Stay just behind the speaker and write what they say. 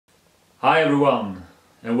Hi everyone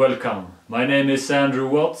and welcome. My name is Andrew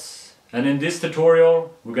Waatz and in this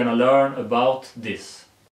tutorial we're gonna learn about this.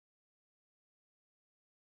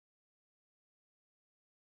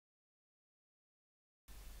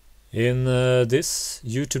 In this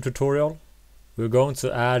YouTube tutorial we're going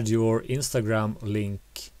to add your Instagram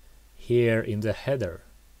link here in the header.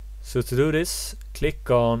 So to do this,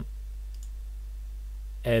 click on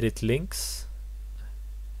Edit Links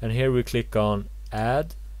and here we click on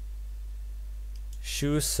Add.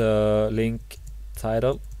 Choose a link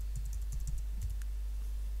title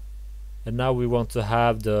and now we want to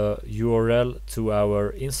have the URL to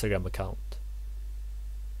our Instagram account.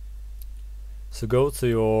 So go to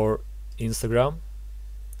your Instagram,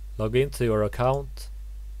 log into your account,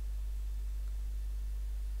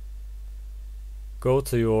 go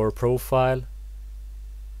to your profile,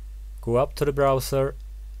 go up to the browser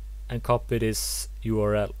and copy this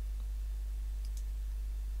URL.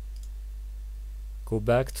 Go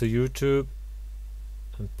back to YouTube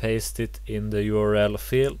and paste it in the URL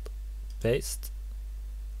field. Paste.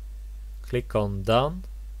 Click on Done.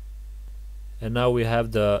 And now we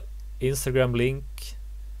have the Instagram link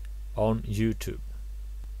on YouTube.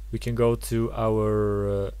 We can go to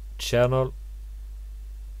our channel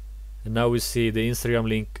and now we see the Instagram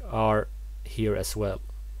link are here as well.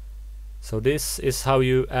 So this is how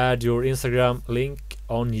you add your Instagram link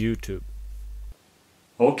on YouTube.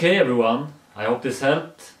 Okay everyone, I hope this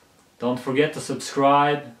helped. Don't forget to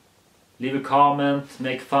subscribe, leave a comment,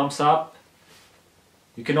 make a thumbs up.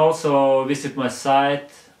 You can also visit my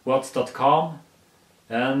site waatz.com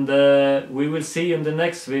and we will see you in the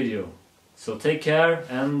next video. So take care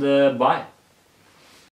and bye.